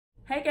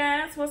Hey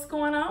guys, what's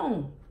going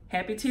on?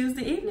 Happy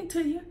Tuesday evening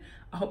to you.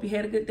 I hope you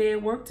had a good day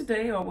at work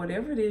today, or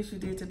whatever it is you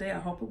did today. I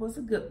hope it was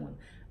a good one.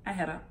 I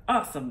had an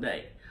awesome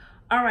day.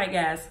 All right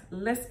guys,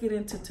 let's get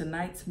into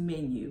tonight's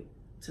menu.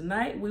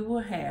 Tonight we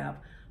will have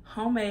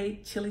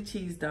homemade chili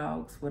cheese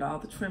dogs with all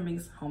the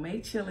trimmings,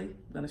 homemade chili.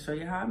 I'm gonna show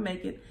you how I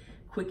make it.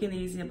 Quick and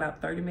easy,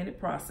 about 30-minute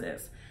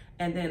process.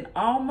 And then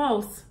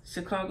almost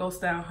Chicago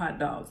style hot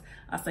dogs.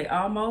 I say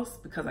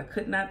almost because I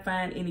could not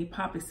find any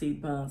poppy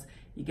seed buns.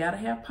 You gotta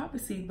have poppy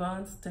seed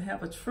buns to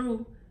have a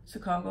true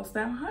Chicago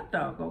style hot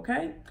dog,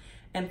 okay?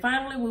 And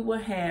finally, we will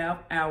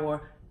have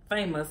our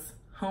famous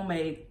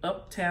homemade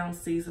Uptown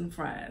seasoned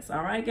fries.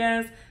 All right,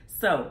 guys?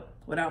 So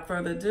without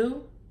further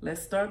ado,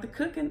 let's start the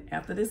cooking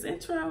after this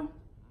intro.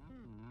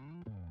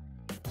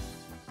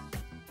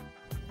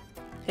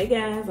 Hey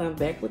guys, I'm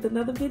back with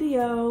another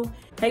video.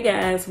 Hey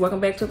guys, welcome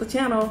back to the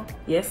channel.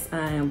 Yes,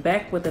 I am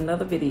back with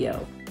another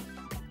video.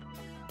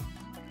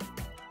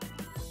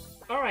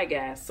 All right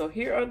guys, so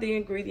here are the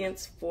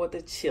ingredients for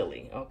the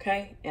chili,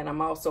 okay? And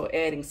I'm also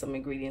adding some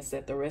ingredients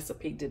that the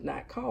recipe did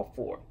not call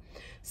for.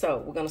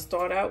 So we're gonna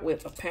start out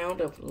with a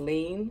pound of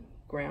lean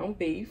ground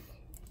beef.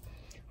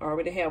 I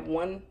already have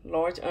 1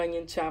 large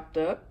onion chopped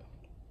up,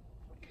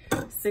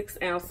 6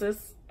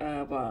 ounces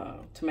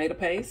of tomato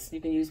paste.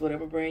 You can use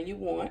whatever brand you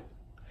want.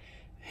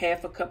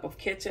 Half a cup of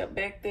ketchup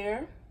back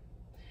there.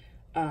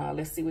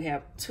 Let's see, we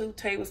have 2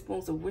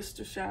 tablespoons of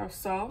Worcestershire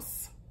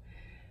sauce.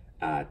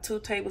 2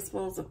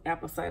 tablespoons of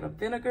apple cider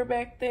vinegar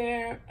back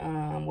there.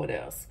 What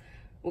else?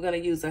 We're gonna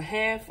use a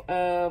half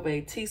of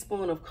a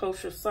teaspoon of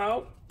kosher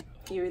salt.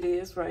 Here it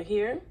is right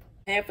here.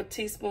 Half a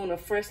teaspoon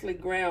of freshly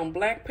ground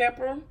black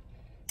pepper.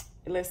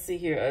 Let's see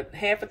here, a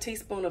half a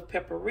teaspoon of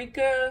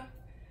paprika,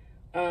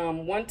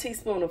 1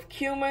 teaspoon of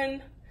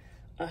cumin,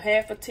 a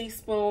half a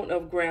teaspoon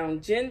of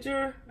ground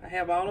ginger. I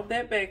have all of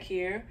that back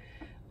here.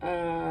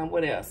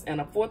 What else?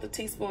 And a 1/4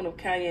 teaspoon of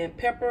cayenne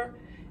pepper.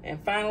 And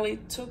finally,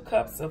 2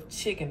 cups of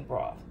chicken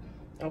broth.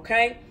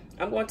 Okay,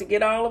 I'm going to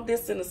get all of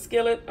this in a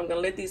skillet. I'm going to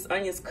let these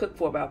onions cook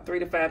for about 3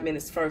 to 5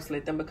 minutes first.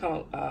 Let them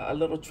become a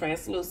little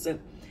translucent.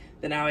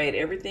 Then I'll add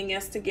everything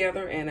else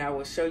together, and I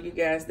will show you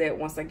guys that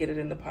once I get it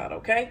in the pot.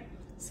 Okay,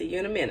 see you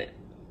in a minute.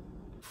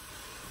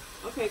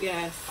 Okay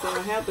guys, so I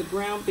have the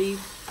ground beef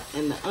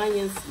and the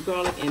onions,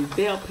 garlic, and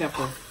bell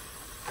pepper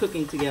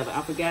cooking together.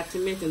 I forgot to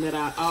mention that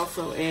I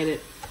also added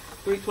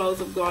 3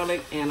 cloves of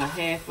garlic and a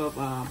half of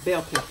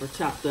bell pepper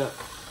chopped up.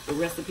 The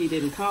recipe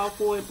didn't call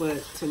for it,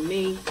 but to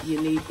me,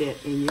 you need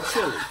that in your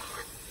chili.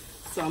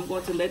 So I'm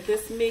going to let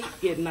this meat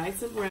get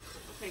nice and brown.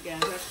 Okay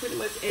guys, I pretty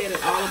much added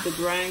all of the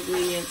dry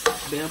ingredients,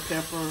 bell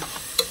pepper,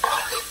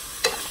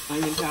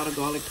 onion powder,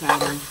 garlic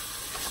powder,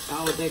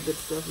 all of that good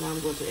stuff. Now I'm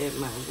going to add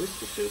my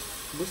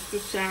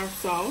Worcestershire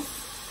sauce.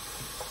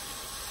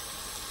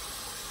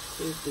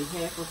 Here's the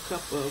half a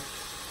cup of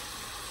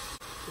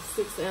the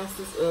 6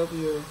 ounces of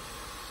your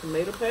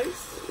tomato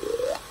paste,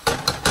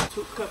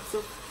 2 cups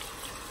of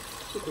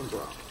chicken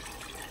broth,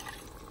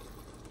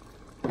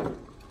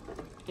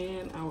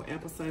 and our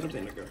apple cider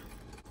vinegar.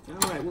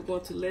 All right, we're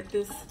going to let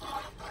this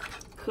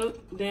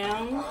cook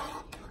down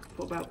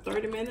for about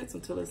 30 minutes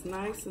until it's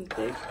nice and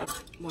thick. I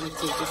wanted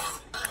to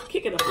just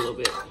kick it up a little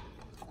bit.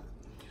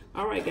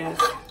 All right, guys,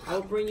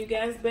 I'll bring you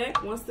guys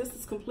back once this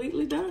is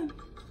completely done.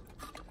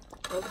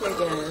 Okay,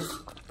 guys,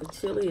 the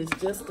chili is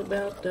just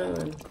about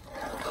done.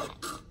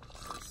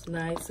 It's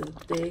nice and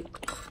thick,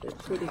 that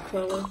pretty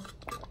color.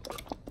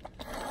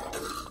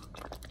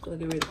 Gonna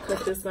get ready to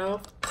cut this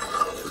off,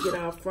 get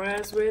our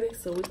fries ready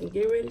so we can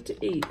get ready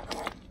to eat.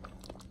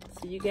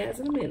 See you guys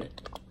in a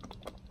minute.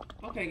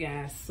 Okay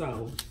guys,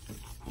 so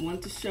I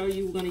wanted to show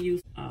you, we're gonna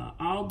use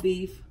all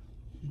beef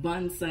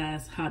bun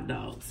size hot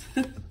dogs.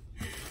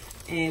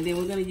 And then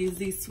we're gonna use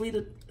these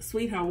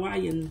sweet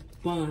Hawaiian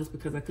buns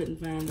because I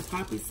couldn't find the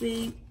poppy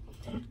seed.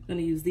 I'm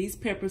gonna use these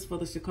peppers for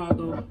the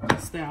Chicago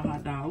style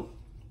hot dog.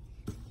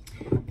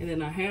 And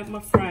then I have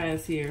my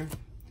fries here,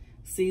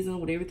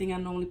 seasoned with everything I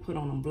normally put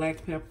on them.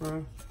 Black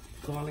pepper,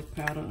 garlic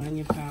powder,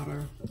 onion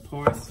powder,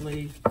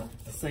 parsley,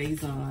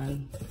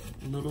 Sazon,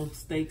 a little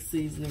steak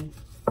seasoning.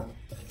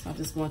 So I'm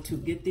just going to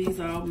get these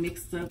all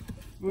mixed up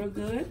real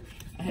good.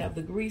 I have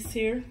the grease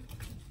here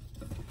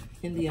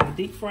in the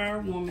deep fryer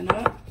warming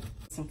up.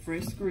 Some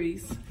fresh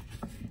grease.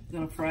 I'm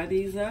gonna fry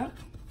these up.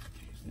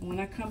 And when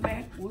I come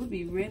back, we'll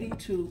be ready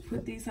to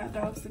put these hot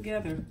dogs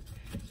together.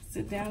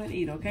 Sit down and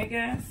eat, okay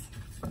guys?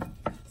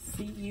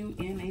 See you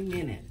in a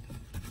minute.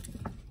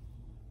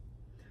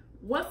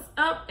 What's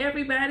up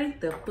everybody?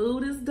 The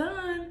food is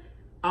done.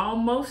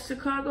 Almost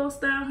Chicago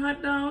style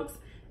hot dogs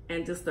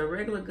and just a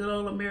regular good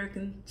old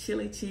American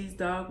chili cheese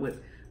dog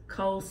with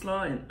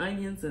coleslaw and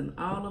onions and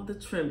all of the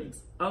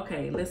trimmings.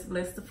 Okay, let's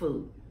bless the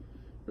food.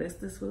 Bless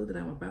this food that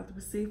I'm about to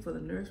receive for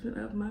the nourishment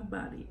of my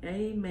body.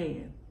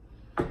 Amen.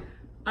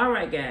 All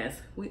right,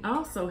 guys. We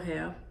also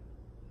have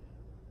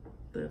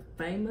the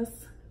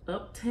famous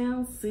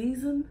Uptown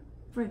seasoned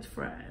French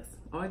fries,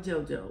 or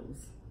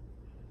JoJo's.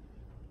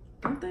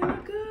 Don't they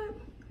look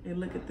good? And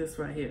look at this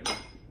right here.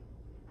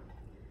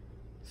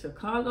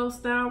 Chicago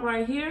style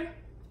right here.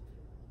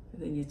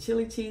 And then your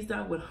chili cheese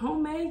dog with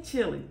homemade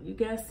chili. You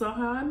guys saw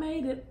how I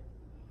made it.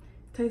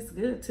 Tastes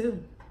good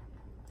too.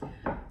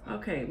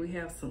 Okay, we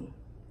have some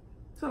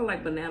sort of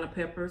like banana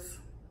peppers,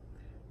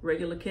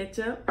 regular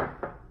ketchup,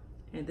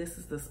 and this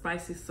is the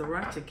spicy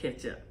sriracha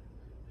ketchup.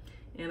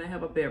 And I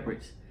have a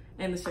beverage.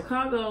 And the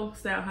Chicago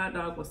style hot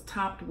dog was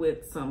topped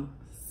with some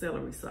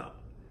celery salt.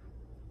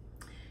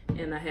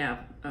 And I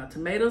have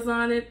tomatoes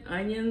on it,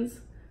 onions,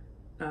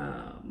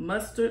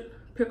 mustard,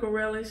 pickle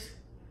relish,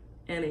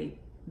 and a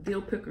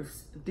dill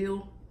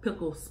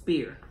pickle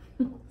spear.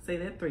 Say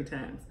that 3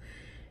 times.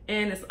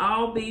 And it's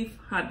all beef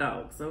hot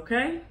dogs,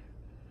 okay?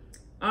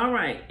 All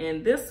right,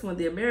 and this one,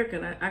 the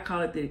American, I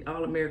call it the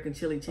all-American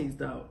chili cheese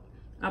dog.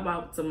 I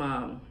bought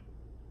some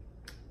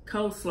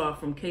coleslaw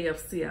from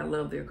KFC. I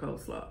love their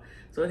coleslaw.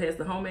 So it has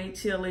the homemade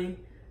chili,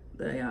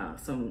 the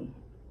some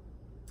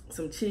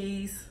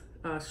cheese,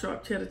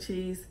 sharp cheddar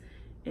cheese,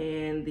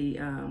 and the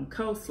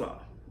coleslaw,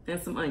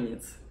 and some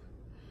onions.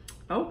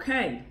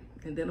 Okay,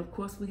 and then of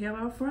course we have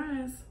our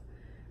fries.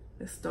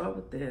 Let's start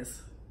with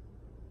this.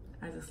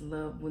 I just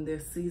love when they're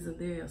seasoned.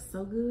 They are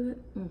so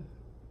good.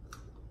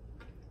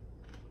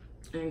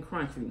 And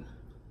crunchy.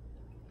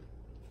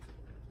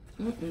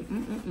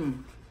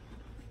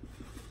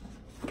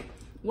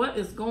 What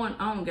is going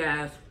on,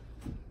 guys?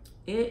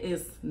 It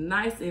is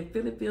nice in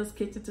Philly Phil's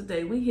Kitchen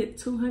today. We hit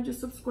 200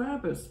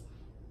 subscribers.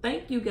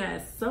 Thank you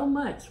guys so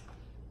much.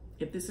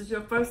 If this is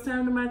your first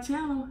time to my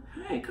channel,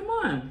 hey, come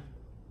on.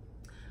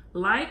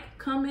 Like,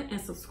 comment,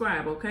 and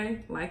subscribe,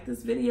 okay? Like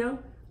this video,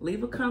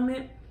 leave a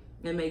comment,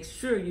 and make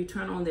sure you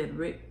turn on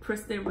that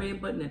press that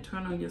red button and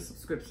turn on your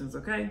subscriptions,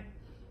 okay?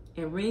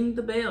 And ring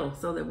the bell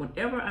so that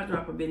whenever I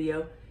drop a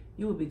video,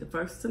 you will be the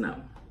first to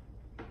know.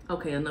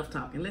 Okay, enough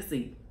talking. Let's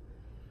see.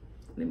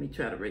 Let me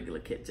try the regular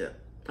ketchup.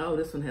 Oh,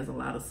 this one has a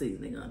lot of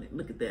seasoning on it.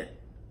 Look at that.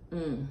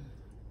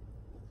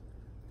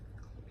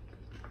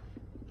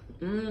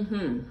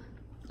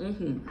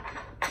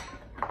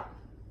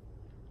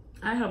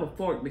 I have a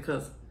fork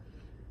because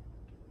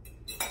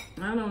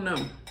I don't know.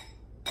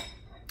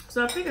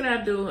 So I figured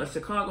I'd do a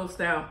Chicago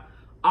style,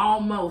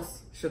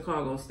 almost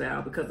Chicago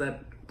style, because I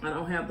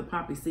don't have the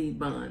poppy seed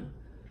bun.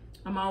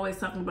 I'm always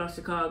talking about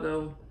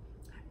Chicago,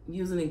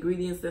 using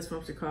ingredients that's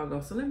from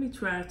Chicago. So let me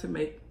try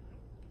to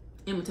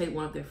imitate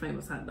one of their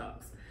famous hot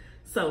dogs.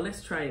 So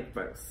let's try it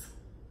first.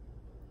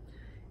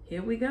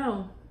 Here we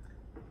go.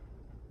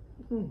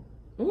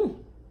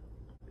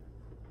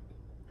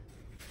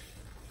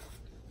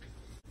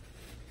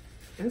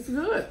 It's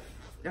good.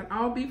 That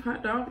all beef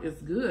hot dog is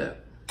good.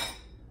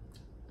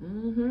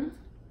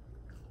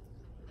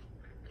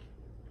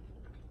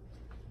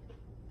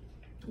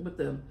 With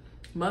the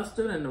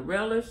mustard and the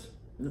relish,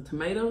 the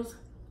tomatoes.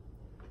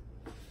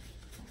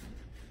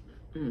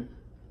 You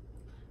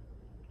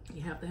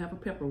have to have a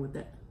pepper with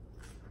that.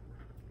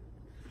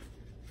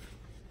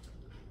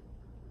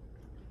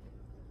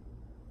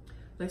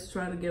 Let's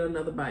try to get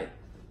another bite.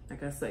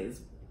 Like I say,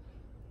 it's,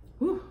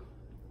 whew.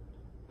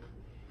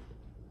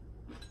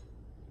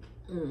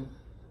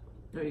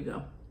 There you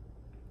go.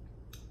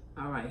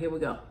 All right, here we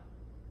go.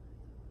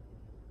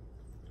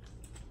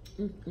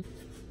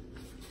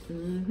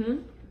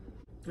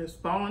 It's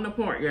falling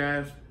apart,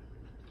 guys.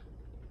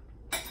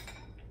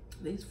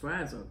 These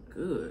fries are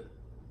good.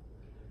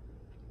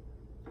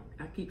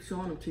 I keep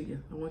showing them to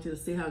you. I want you to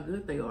see how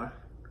good they are.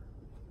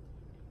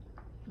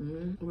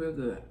 Real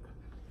good.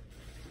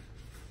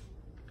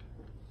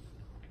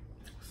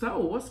 So,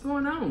 what's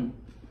going on?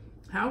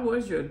 How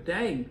was your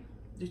day?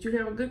 Did you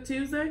have a good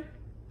Tuesday?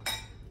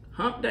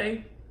 Hump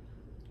day.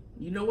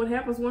 You know what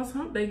happens once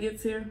hump day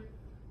gets here?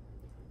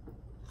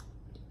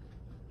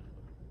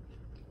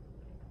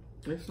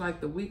 It's like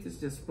the week is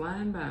just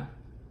flying by.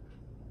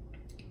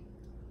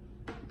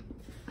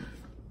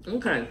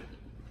 Okay.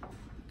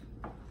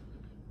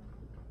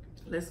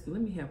 Let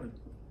me have a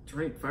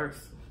drink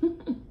first.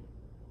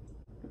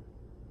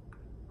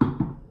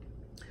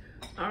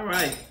 All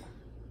right.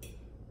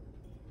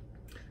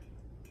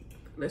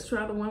 Let's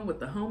try the one with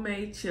the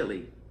homemade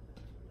chili.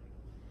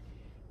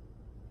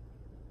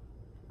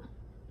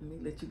 Let me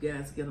let you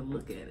guys get a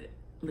look at it.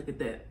 Look at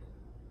that.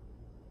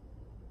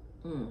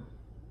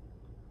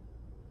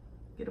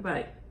 Get a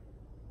bite.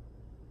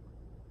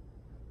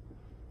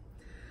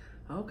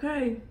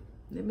 Okay,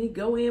 let me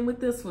go in with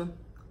this one.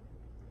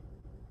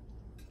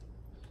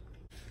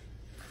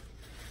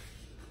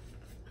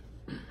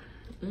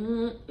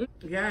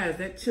 Guys,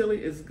 that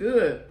chili is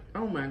good.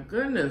 Oh my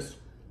goodness.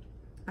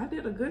 I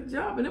did a good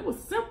job, and it was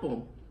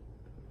simple.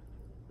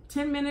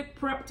 10-minute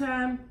prep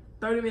time,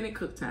 30-minute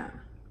cook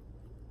time.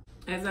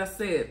 As I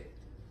said,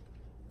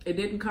 it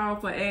didn't call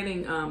for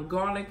adding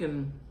garlic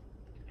and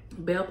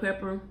bell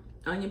pepper,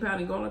 onion powder,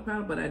 and garlic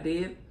powder, but I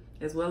did,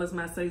 as well as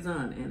my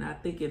Sazon, and I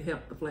think it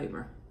helped the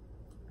flavor.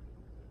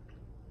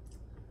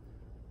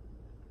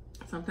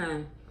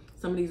 Sometimes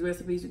some of these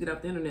recipes you get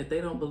off the internet, they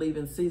don't believe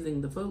in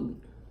seasoning the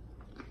food.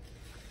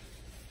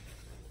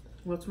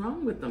 What's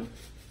wrong with them?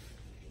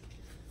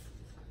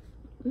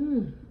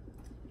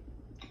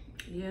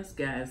 Yes,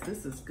 guys,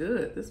 this is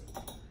good. This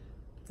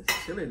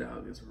chili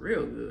dog is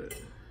real good.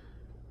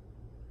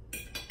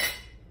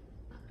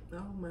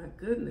 Oh my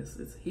goodness,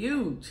 it's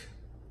huge.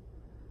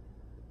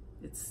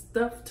 It's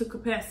stuffed to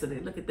capacity.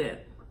 Look at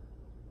that.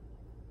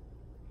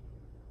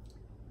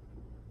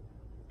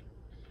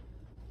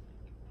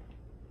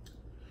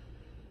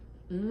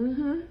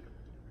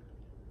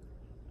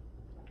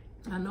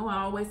 I know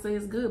I always say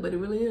it's good, but it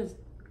really is.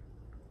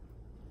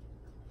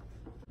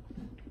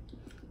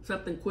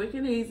 Something quick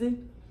and easy,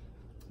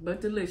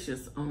 but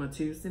delicious on a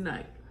Tuesday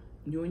night.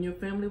 You and your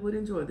family would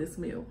enjoy this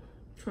meal.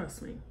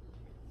 Trust me.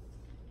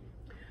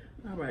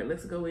 All right,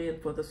 let's go in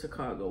for the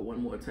Chicago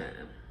one more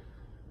time.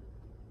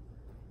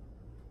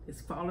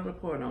 It's falling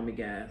apart on me,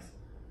 guys.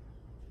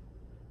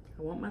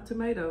 I want my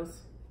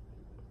tomatoes.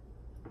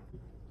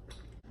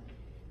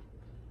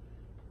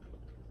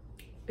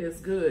 It's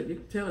good. You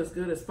can tell it's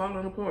good. It's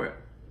falling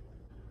apart.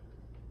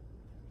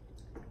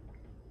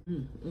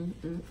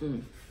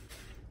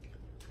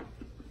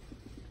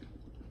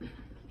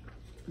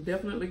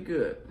 Definitely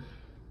good.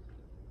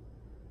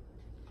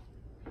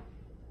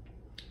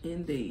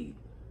 Indeed.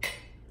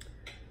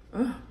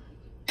 Oh,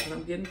 but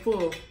I'm getting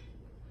full.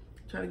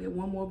 Try to get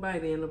one more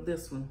bite in of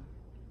this one.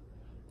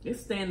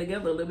 It's staying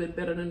together a little bit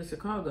better than the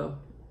Chicago.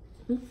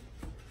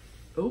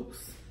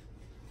 Oops.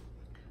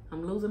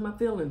 I'm losing my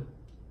feeling.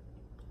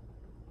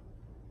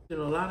 Did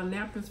a lot of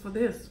napkins for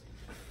this.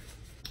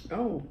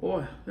 Oh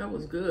boy, that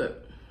was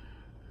good.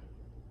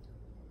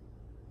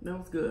 That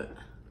was good.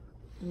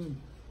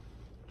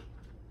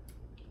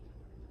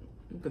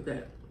 Look at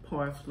that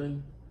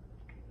parsley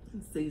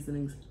and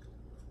seasonings.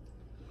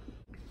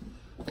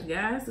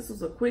 Guys, this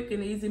was a quick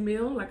and easy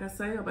meal. Like I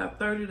say, about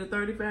 30 to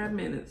 35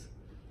 minutes.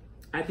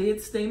 I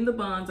did steam the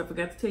buns. I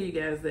forgot to tell you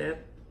guys that.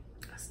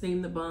 I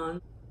steamed the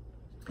buns.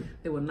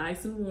 They were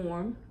nice and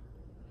warm.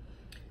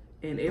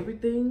 And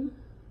everything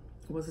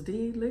was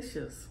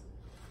delicious.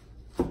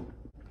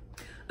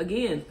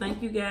 Again,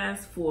 thank you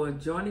guys for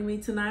joining me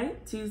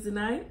tonight, Tuesday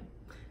night.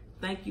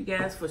 Thank you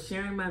guys for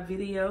sharing my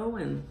video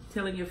and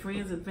telling your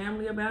friends and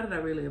family about it. I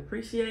really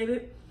appreciate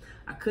it.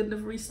 I couldn't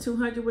have reached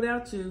 200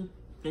 without you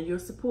and your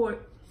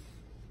support.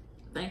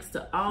 Thanks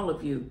to all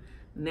of you.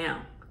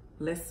 Now,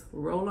 let's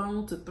roll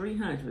on to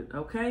 300,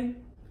 okay?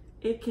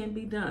 It can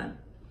be done.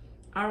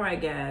 All right,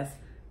 guys.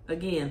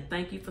 Again,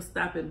 thank you for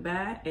stopping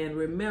by. And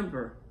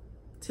remember,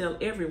 tell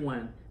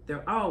everyone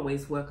they're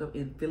always welcome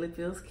in Philly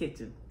Phil's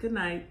kitchen. Good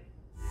night.